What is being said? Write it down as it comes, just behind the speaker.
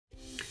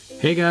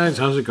Hey guys,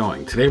 how's it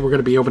going? Today we're going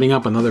to be opening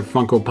up another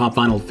Funko Pop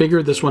vinyl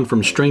figure, this one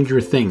from Stranger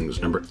Things,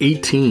 number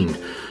 18,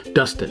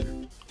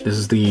 Dustin. This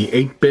is the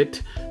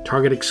 8-bit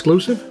Target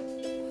exclusive,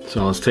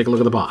 so let's take a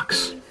look at the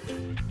box.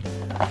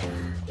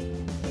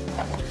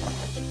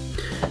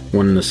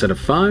 One in a set of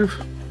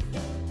 5.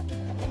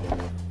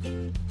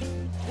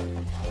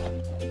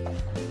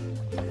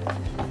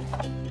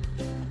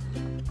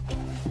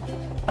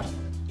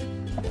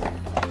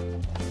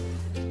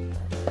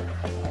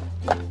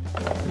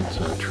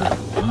 Let's try the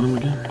bottom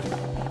again.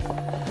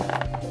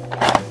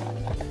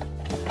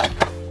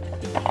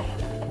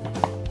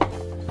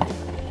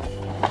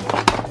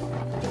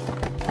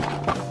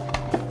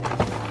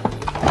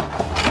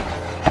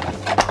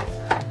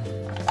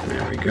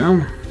 There we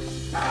go.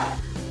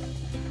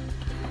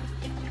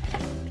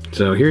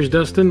 So here's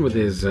Dustin with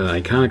his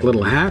iconic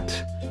little hat,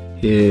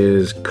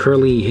 his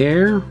curly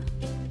hair,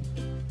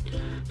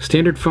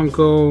 standard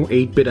Funko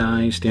 8-bit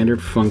eyes, standard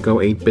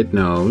Funko 8-bit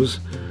nose.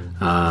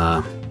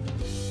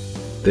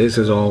 This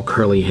is all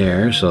curly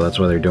hair, so that's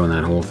why they're doing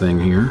that whole thing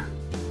here.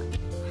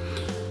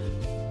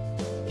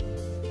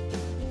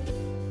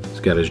 He's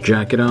got his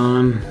jacket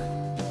on,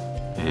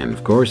 and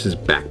of course his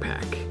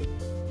backpack.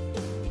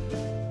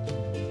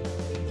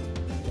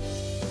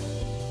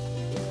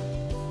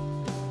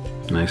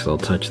 Nice little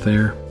touch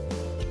there.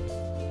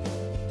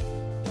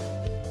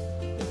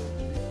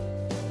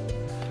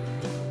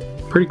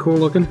 Pretty cool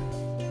looking.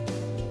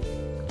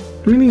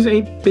 I mean, these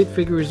 8-bit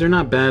figures, they're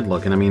not bad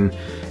looking. I mean,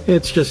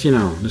 it's just, you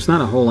know, there's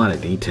not a whole lot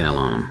of detail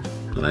on them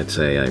that I'd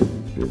say I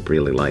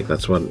really like.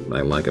 That's what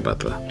I like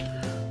about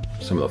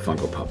some of the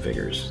Funko Pop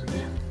figures. They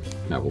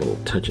have little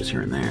touches here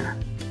and there.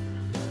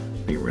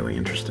 Be really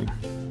interesting.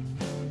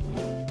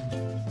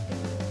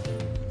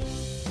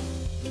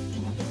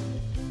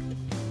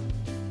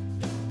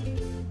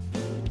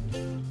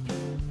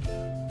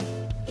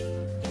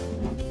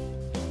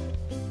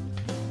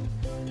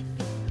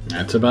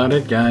 That's about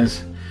it,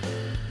 guys.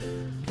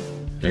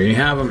 There you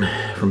have them,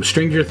 from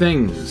Stranger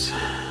Things,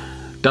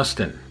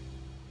 Dustin,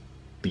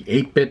 the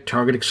 8-bit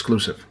Target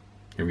exclusive.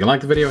 If you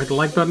liked the video, hit the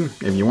like button.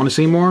 If you want to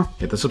see more,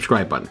 hit the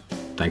subscribe button.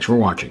 Thanks for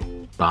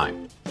watching. Bye.